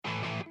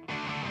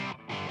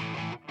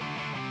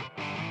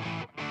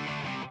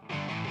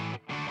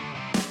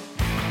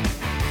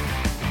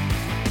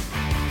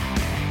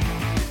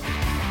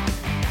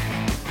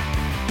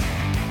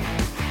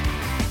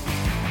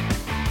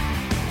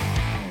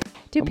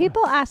Do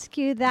people ask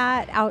you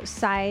that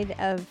outside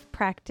of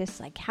practice?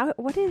 Like,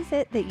 what is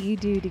it that you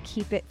do to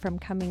keep it from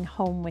coming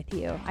home with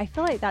you? I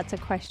feel like that's a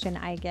question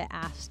I get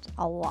asked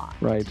a lot.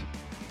 Right.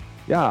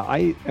 Yeah.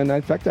 And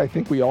in fact, I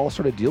think we all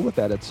sort of deal with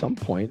that at some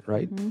point,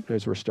 right? Mm-hmm.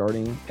 As we're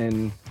starting.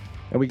 And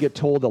we get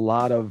told a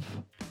lot of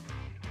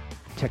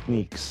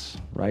techniques,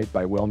 right?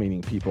 By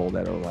well-meaning people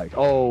that are like,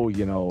 oh,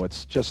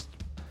 it's just,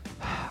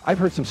 I've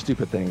heard some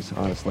stupid things,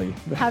 honestly.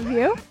 Have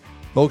you?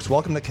 Folks,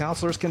 welcome to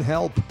Counselors Can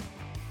Help.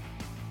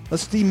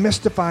 Let's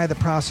demystify the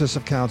process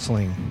of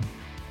counseling.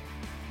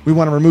 We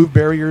want to remove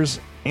barriers,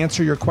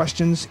 answer your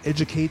questions,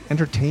 educate,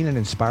 entertain, and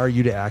inspire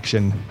you to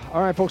action.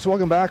 All right, folks,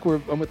 welcome back.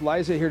 I'm with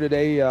Liza here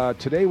today.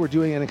 Today we're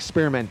doing an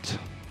experiment.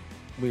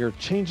 We are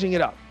changing it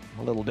up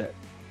a little bit.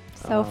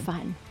 So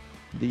fun.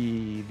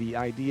 The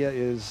idea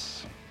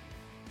is,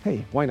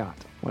 hey, why not?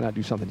 Why not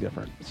do something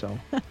different? So,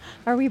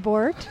 are we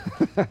bored?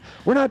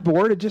 We're not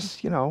bored. It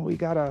just, we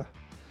gotta.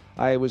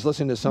 I was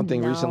listening to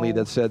something recently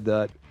that said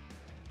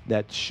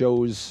that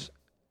shows,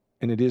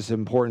 and it is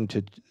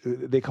important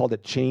they called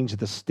it change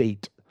the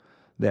state,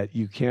 that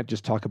you can't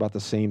just talk about the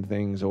same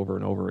things over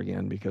and over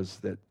again because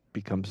that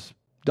becomes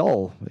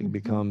dull. It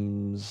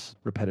becomes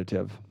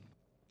repetitive.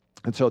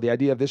 And so the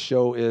idea of this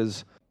show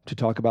is to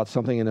talk about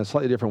something in a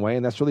slightly different way,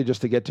 and that's really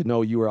just to get to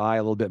know you or I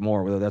a little bit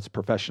more, whether that's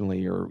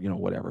professionally or,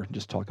 whatever.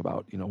 Just talk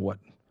about,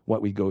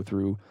 what we go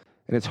through.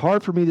 And it's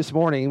hard for me this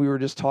morning. We were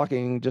just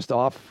talking just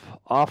off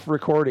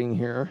recording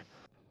here.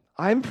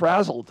 I'm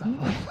frazzled.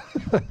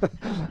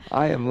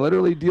 I am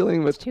literally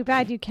dealing with... It's too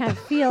bad you can't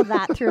feel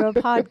that through a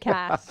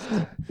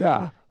podcast.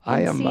 Yeah.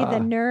 I am. See the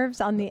nerves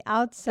on the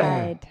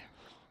outside.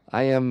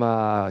 I am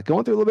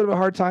going through a little bit of a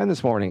hard time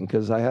this morning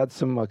because I had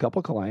a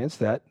couple clients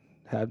that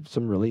had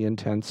some really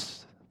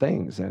intense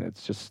things, and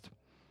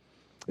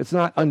it's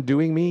not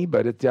undoing me,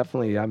 but it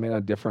definitely, I'm in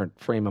a different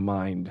frame of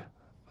mind.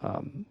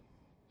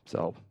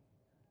 So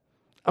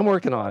I'm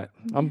working on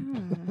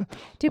it.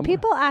 Do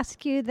people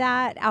ask you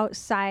that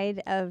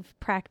outside of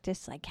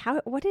practice? Like,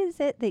 what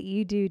is it that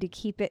you do to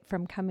keep it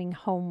from coming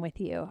home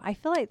with you? I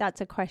feel like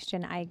that's a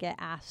question I get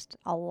asked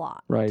a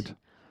lot. Right.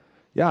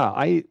 Yeah.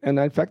 And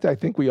in fact, I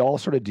think we all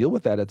sort of deal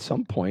with that at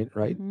some point,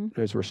 right?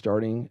 As we're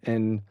starting.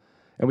 And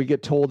we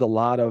get told a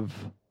lot of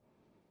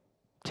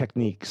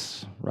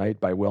techniques, right?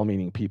 By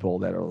well-meaning people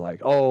that are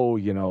like, oh,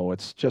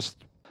 it's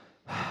just,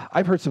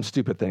 I've heard some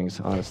stupid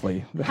things,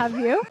 honestly. Have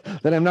you?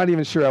 That I'm not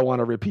even sure I want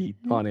to repeat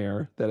on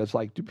air. That it's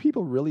like, do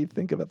people really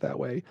think of it that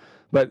way?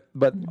 But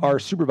our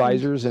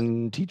supervisors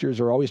and teachers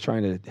are always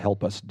trying to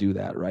help us do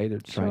that, right? They're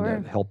trying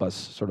to help us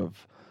sort of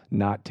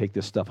not take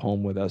this stuff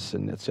home with us,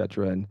 and et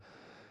cetera.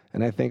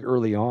 And I think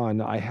early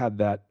on I had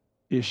that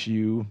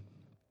issue.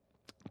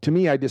 To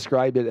me, I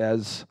described it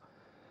as,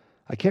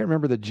 I can't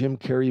remember the Jim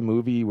Carrey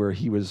movie where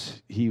he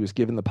was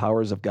given the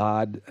powers of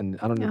God, and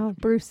I don't know. Oh,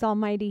 Bruce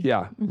Almighty.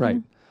 Yeah, right.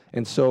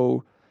 And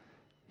so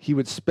he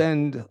would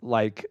spend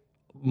like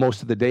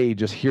most of the day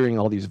just hearing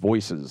all these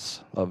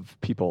voices of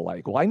people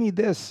like, well, I need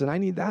this and I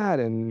need that,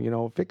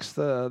 and fix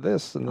the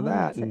this and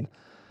that. And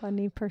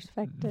funny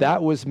perspective.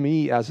 That was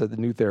me as a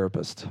new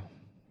therapist.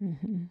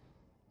 Mm-hmm.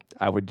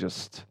 I would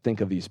just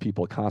think of these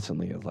people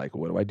constantly as like,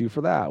 what do I do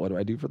for that? What do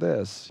I do for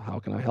this? How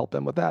can I help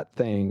them with that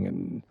thing?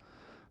 And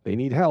they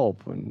need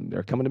help, and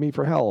they're coming to me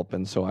for help.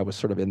 And so I was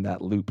sort of in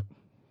that loop.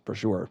 For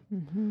sure.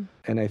 Mm-hmm.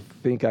 And I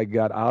think I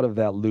got out of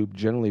that loop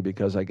generally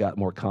because I got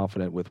more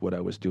confident with what I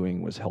was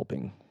doing was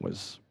helping,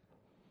 was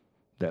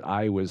that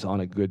I was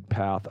on a good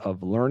path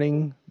of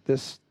learning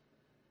this,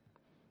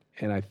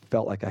 and I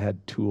felt like I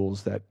had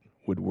tools that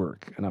would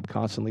work. And I'm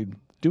constantly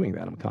doing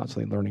that. I'm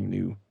constantly learning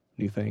new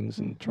things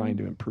and trying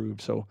to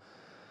improve. So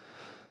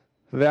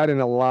that in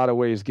a lot of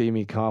ways gave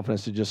me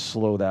confidence to just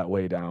slow that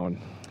way down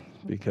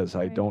because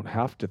I don't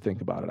have to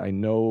think about it. I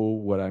know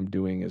what I'm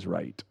doing is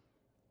right.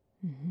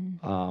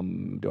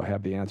 Mm-hmm. Do I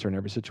have the answer in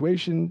every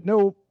situation?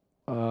 No.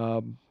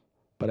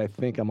 But I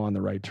think I'm on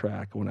the right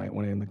track. When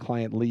the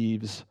client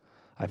leaves,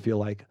 I feel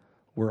like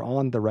we're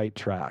on the right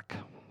track.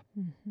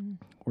 Mm-hmm.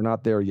 We're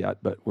not there yet,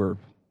 but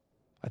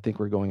I think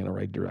we're going in the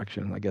right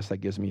direction. And I guess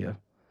that gives me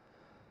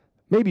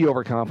maybe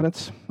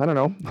overconfidence. I don't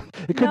know.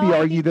 It could be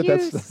argued that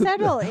that's...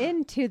 settle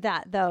into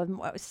that,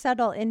 though.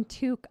 Settle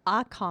into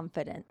a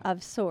confidence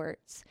of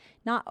sorts.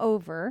 Not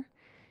over,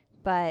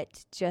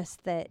 but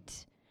just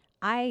that...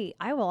 I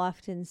will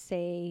often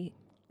say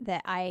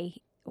that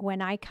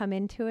when I come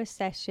into a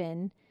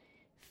session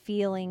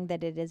feeling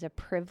that it is a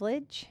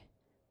privilege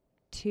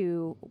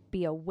to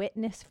be a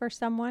witness for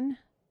someone,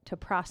 to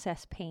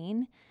process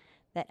pain,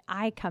 that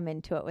I come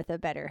into it with a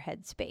better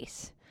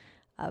headspace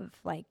of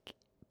like,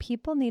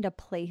 people need a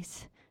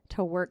place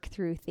to work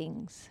through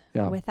things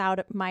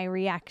without my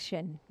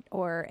reaction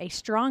or a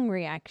strong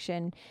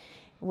reaction,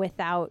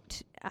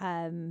 without...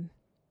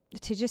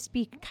 to just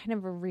be kind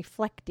of a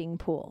reflecting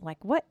pool,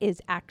 like what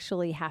is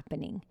actually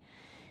happening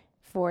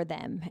for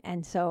them.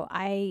 And so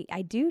I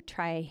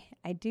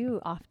do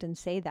often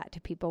say that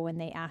to people when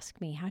they ask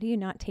me, how do you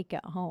not take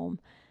it home?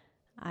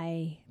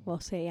 I will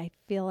say, I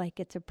feel like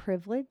it's a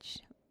privilege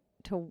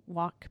to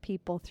walk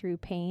people through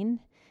pain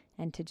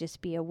and to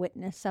just be a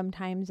witness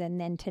sometimes,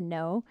 and then to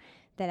know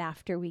that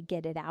after we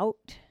get it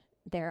out,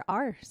 there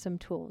are some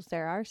tools,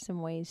 there are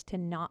some ways to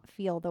not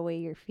feel the way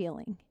you're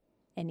feeling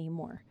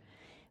anymore.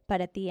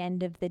 But at the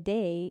end of the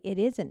day, it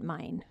isn't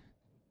mine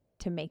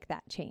to make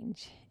that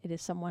change. It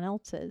is someone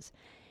else's.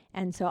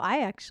 And so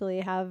I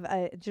actually have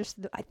I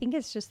think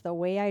it's just the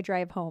way I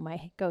drive home.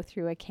 I go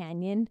through a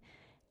canyon,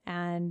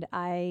 and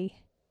I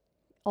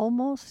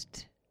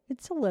almost,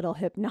 it's a little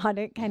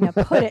hypnotic, kind of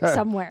put it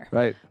somewhere.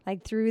 Right.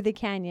 Like through the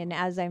canyon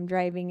as I'm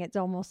driving, it's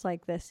almost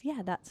like this.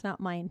 Yeah, that's not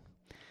mine.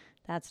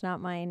 That's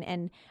not mine.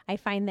 And I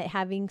find that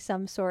having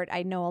some sort,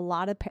 I know a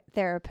lot of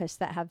therapists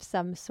that have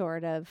some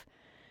sort of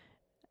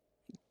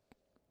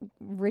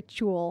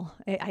ritual,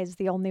 is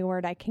the only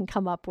word I can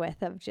come up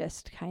with, of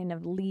just kind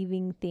of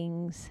leaving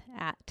things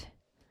at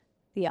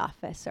the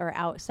office or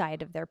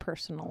outside of their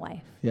personal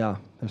life. Yeah,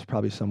 there's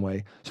probably some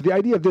way. So the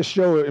idea of this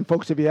show, and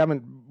folks, if you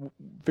haven't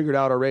figured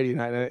out already,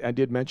 and I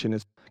did mention,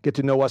 is get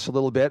to know us a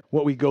little bit,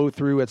 what we go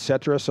through,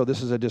 etc. So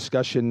this is a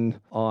discussion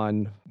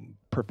on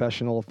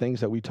professional things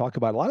that we talk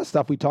about. A lot of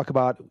stuff we talk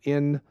about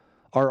in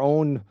our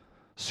own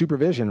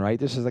supervision, right?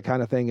 This is the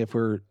kind of thing,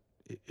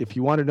 if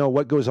you want to know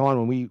what goes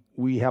on when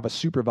we have a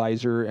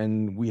supervisor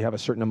and we have a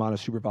certain amount of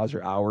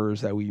supervisor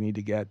hours that we need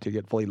to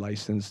get fully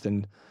licensed,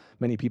 and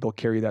many people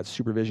carry that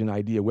supervision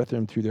idea with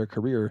them through their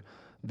career.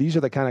 These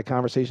are the kind of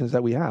conversations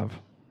that we have.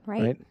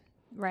 Right.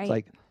 It's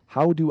like,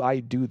 how do I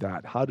do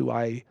that?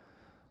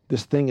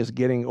 This thing is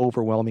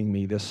overwhelming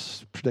me.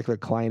 This particular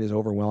client is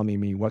overwhelming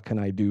me. What can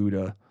I do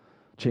to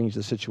change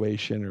the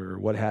situation, or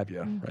what have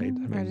you, right?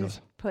 Or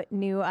just put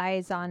new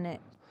eyes on it.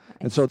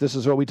 And so this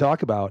is what we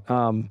talk about.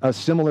 A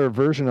similar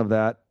version of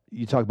that,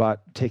 you talk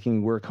about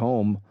taking work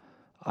home.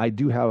 I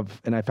do have,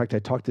 and in fact, I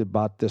talked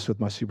about this with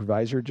my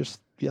supervisor just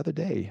the other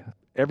day.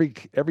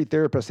 Every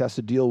therapist has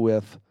to deal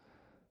with,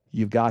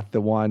 you've got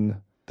the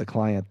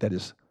client that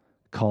is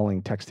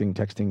calling,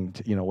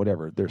 texting,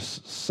 whatever.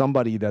 There's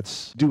somebody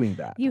that's doing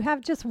that. You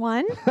have just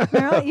one?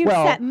 Meryl, you've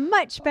set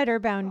much better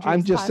boundaries.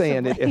 I'm just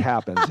saying it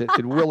happens.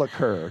 It will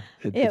occur.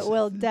 It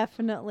will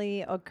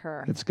definitely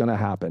occur. It's going to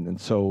happen. And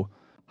so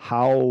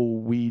how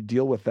we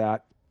deal with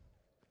that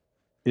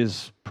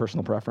is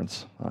personal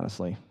preference,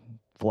 honestly.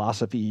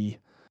 Philosophy,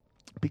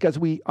 because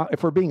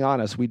if we're being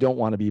honest, we don't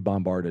want to be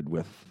bombarded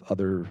with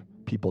other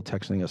people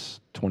texting us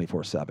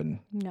 24/7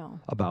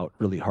 about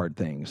really hard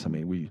things. I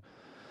mean,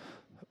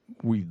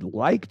 we'd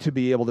like to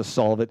be able to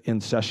solve it in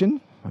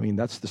session. I mean,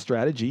 that's the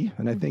strategy,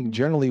 and I think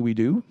generally we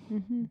do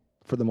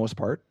for the most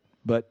part.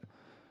 But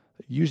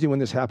usually when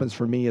this happens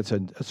for me, it's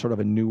a sort of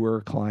a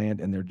newer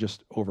client, and they're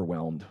just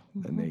overwhelmed,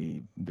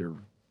 and they're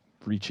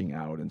reaching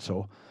out. And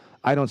so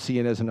I don't see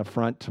it as an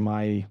affront to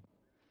my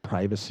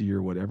privacy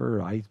or whatever.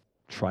 I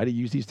try to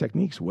use these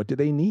techniques. What do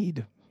they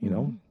need?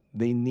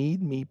 They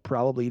need me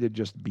probably to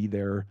just be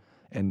there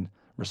and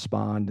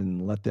respond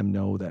and let them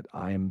know that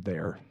I am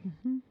there.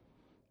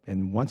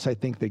 And once I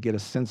think they get a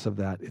sense of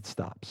that, it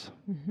stops.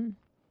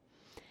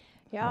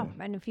 Yeah.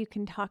 And if you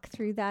can talk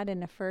through that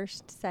in a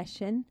first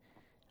session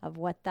of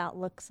what that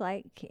looks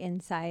like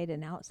inside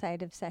and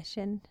outside of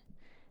session,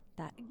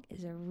 that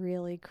is a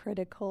really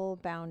critical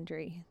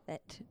boundary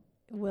that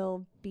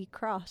will be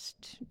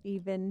crossed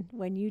even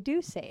when you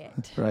do say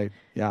it. Right.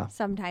 Yeah.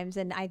 Sometimes,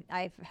 and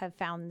I have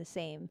found the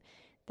same,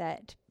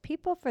 that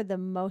people for the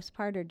most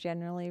part are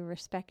generally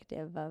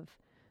respective of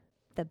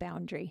the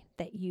boundary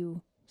that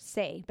you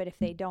say. But if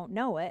they don't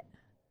know it,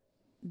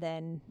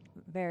 then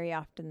very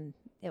often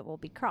it will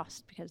be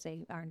crossed because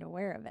they aren't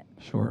aware of it.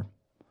 Sure.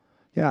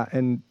 Yeah.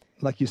 And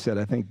like you said,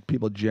 I think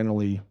people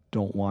generally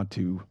don't want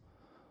to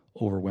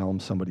overwhelm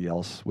somebody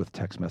else with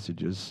text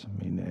messages.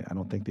 I mean, I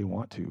don't think they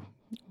want to.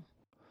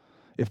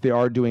 If they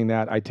are doing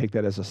that, I take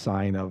that as a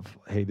sign of,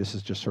 hey, this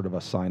is just sort of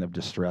a sign of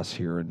distress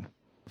here. And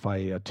if I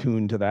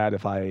attune to that,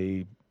 if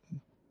I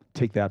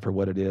take that for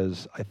what it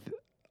is,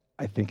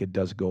 I think it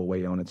does go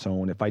away on its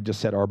own. If I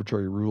just set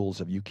arbitrary rules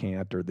of you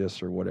can't or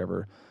this or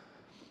whatever,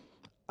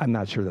 I'm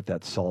not sure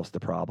that solves the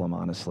problem,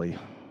 honestly,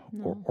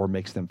 or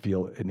makes them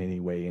feel in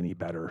any way any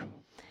better.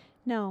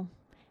 No.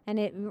 And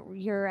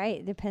you're right.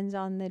 It depends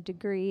on the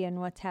degree and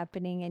what's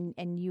happening.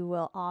 And you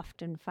will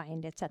often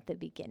find it's at the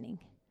beginning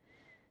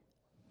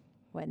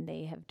when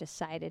they have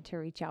decided to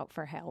reach out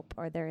for help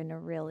or they're in a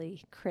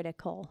really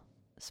critical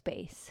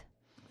space.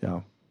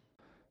 Yeah.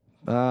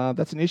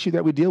 That's an issue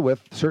that we deal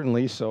with,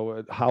 certainly.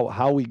 So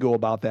how we go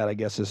about that, I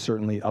guess, is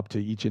certainly up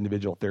to each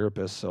individual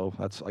therapist. So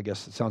I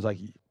guess it sounds like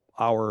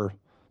our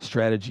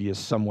strategy is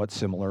somewhat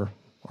similar.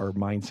 Our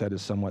mindset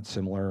is somewhat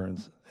similar,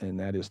 and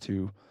that is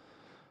to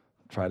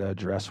try to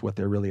address what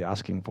they're really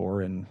asking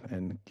for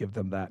and give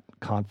them that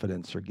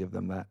confidence or give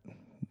them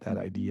that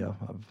idea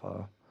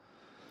of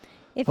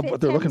if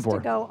what they're looking for.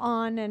 If it tends to go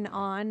on and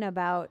on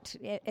about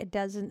it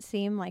doesn't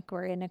seem like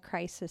we're in a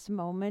crisis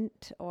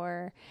moment,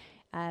 or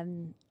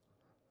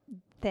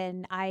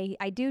then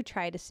I do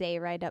try to say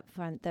right up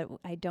front that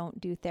I don't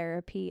do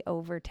therapy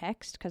over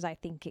text, because I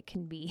think it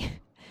can be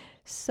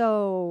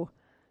so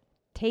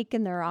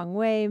taken the wrong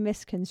way,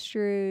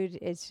 misconstrued.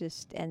 It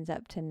just ends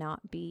up to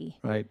not be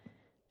right.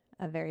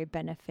 a very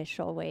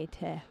beneficial way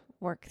to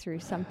work through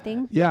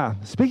something. Yeah.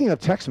 Speaking of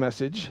text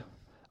message,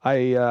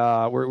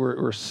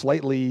 we're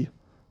slightly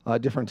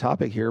different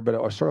topic here, but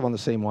sort of on the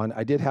same one.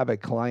 I did have a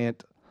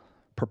client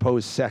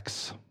propose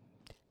sex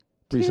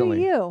recently.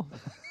 To you.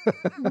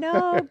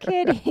 No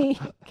kidding.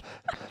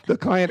 The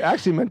client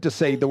actually meant to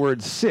say the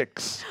word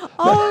 6.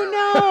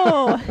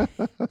 Oh no.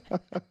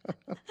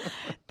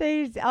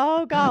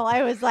 Oh God.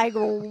 I was like,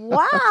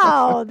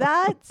 wow,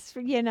 that's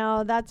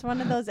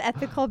one of those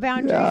ethical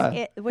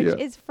boundaries which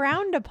is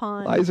frowned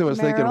upon. Liza was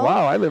thinking, Merrill.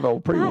 wow, I live a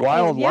pretty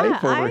wild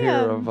life over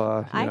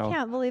here. I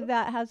can't believe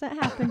that hasn't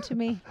happened to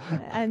me.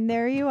 And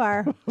there you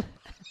are.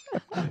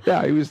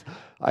 Yeah, he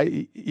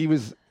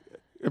was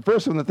at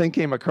first when the thing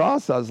came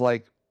across, I was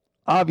like,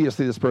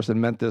 obviously this person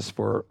meant this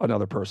for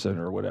another person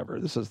or whatever.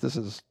 This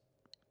is,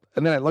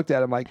 and then I looked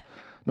at him like,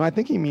 no, I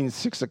think he means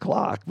 6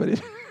 o'clock, but it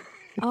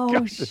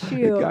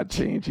got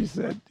changed. He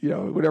said,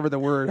 whatever the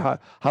word, how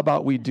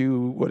about we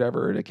do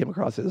whatever, and it came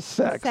across as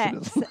sex.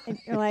 And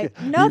you're like,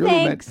 no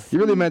thanks. He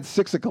really meant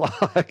 6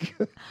 o'clock.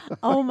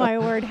 Oh my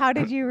word. How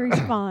did you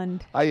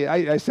respond?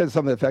 I said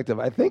something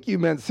effective. I think you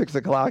meant 6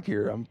 o'clock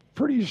here. I'm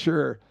pretty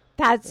sure.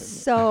 That's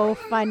so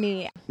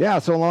funny. Yeah,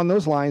 so along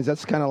those lines,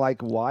 that's kind of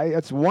like why.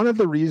 That's one of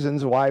the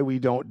reasons why we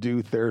don't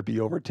do therapy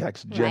over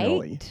text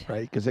generally,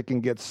 right? Because it can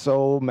get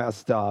so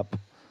messed up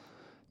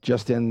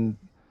just in,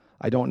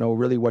 I don't know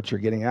really what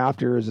you're getting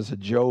after. Is this a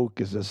joke?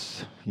 Is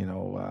this,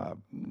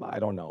 I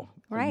don't know.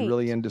 Right. Are you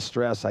really in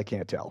distress? I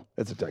can't tell.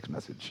 It's a text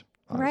message.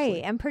 Honestly.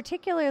 Right. And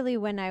particularly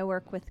when I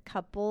work with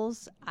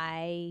couples,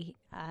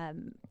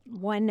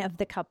 one of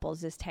the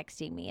couples is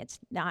texting me. It's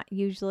not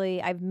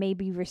usually, I've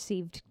maybe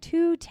received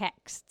 2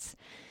 texts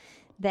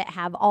that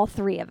have all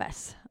 3 of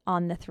us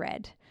on the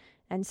thread.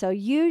 And so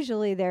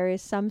usually there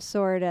is some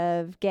sort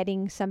of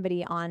getting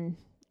somebody on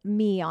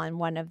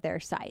one of their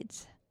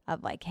sides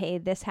of like, hey,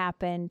 this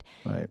happened.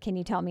 Right. Can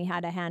you tell me how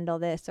to handle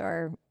this?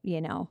 Or,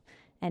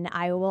 and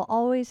I will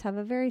always have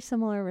a very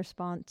similar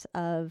response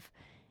of,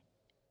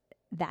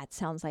 that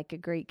sounds like a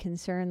great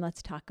concern.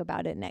 Let's talk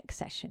about it next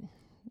session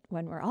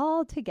when we're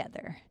all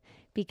together,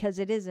 because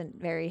it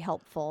isn't very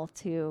helpful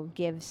to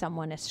give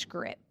someone a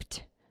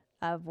script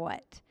of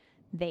what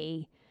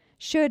they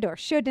should or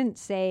shouldn't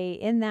say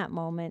in that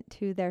moment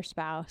to their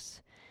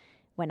spouse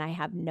when I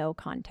have no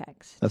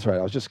context. That's right.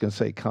 I was just going to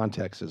say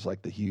context is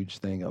like the huge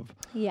thing of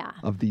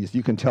these.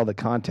 You can tell the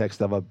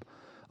context of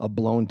a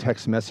blown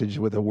text message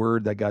with a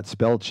word that got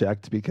spell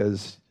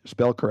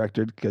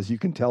corrected because you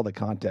can tell the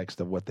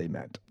context of what they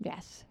meant.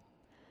 Yes.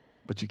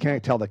 But you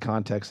can't tell the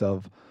context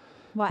of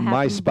what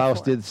my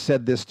spouse before.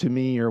 said this to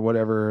me or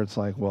whatever. It's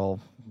like, well,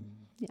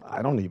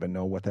 I don't even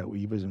know what that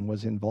even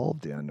was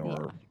involved in,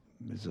 or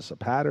is this a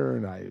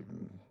pattern?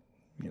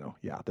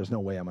 There's no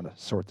way I'm going to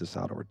sort this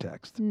out over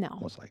text. No.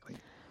 Most likely.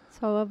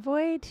 So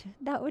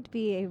that would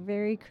be a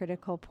very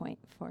critical point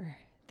for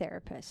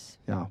therapists.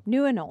 Yeah.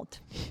 New and old.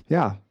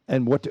 Yeah.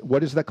 And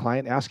what is the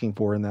client asking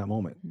for in that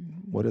moment?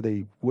 Mm-hmm. What are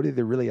they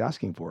really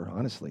asking for,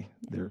 honestly?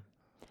 They're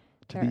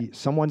be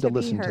someone to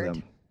listen to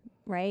them.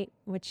 Right?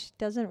 Which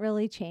doesn't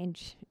really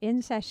change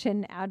in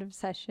session, out of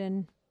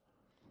session,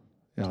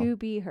 to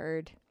be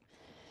heard.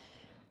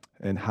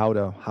 And how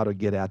to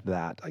get at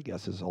that, I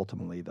guess, is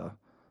ultimately the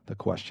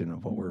question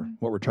of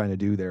what we're trying to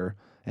do there.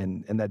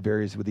 And that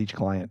varies with each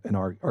client. And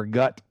our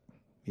gut,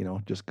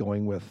 just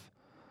going with,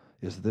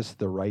 is this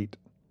the right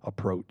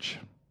approach?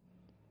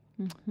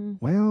 Mm-hmm.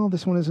 Well,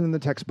 this one isn't in the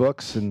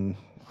textbooks, and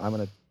I'm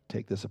going to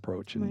take this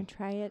approach. I'm going to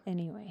try it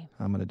anyway.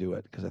 I'm going to do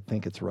it because I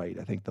think it's right.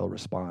 I think they'll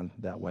respond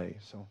that way.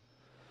 So,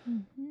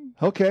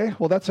 Okay,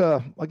 well, that's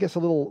I guess a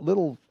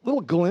little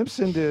glimpse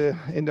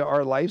into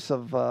our lives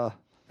of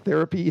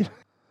therapy.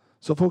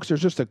 So, folks,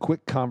 there's just a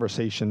quick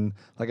conversation.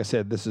 Like I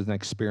said, this is an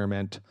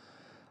experiment.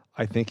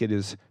 I think it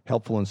is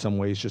helpful in some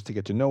ways just to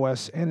get to know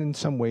us, and in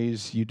some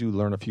ways you do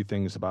learn a few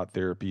things about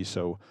therapy.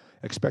 So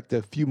expect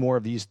a few more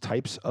of these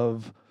types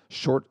of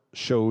short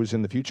shows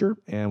in the future,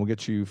 and we'll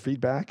get you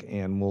feedback,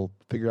 and we'll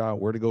figure out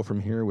where to go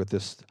from here with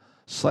this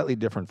slightly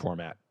different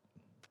format.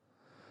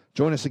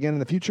 Join us again in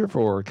the future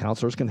for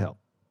Counselors Can Help.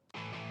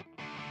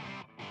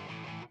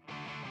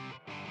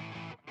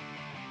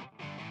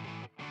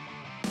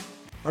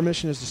 Our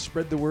mission is to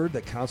spread the word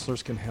that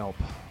counselors can help.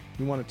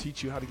 We want to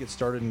teach you how to get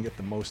started and get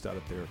the most out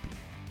of therapy.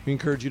 We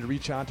encourage you to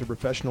reach out to a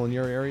professional in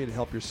your area to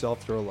help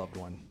yourself or a loved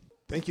one.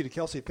 Thank you to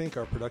Kelsey Fink,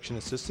 our production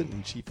assistant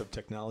and chief of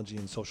technology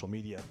and social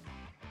media.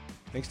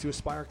 Thanks to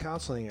Aspire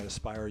Counseling at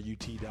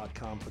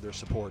aspireut.com for their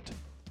support.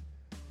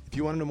 If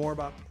you want to know more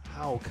about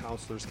how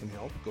counselors can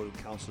help, go to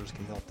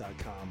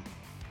counselerscanhelp.com.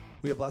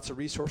 We have lots of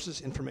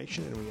resources,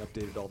 information, and we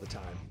update it all the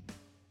time.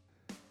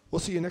 We'll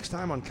see you next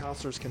time on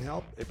Counselors Can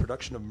Help, a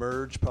production of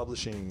Merge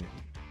Publishing.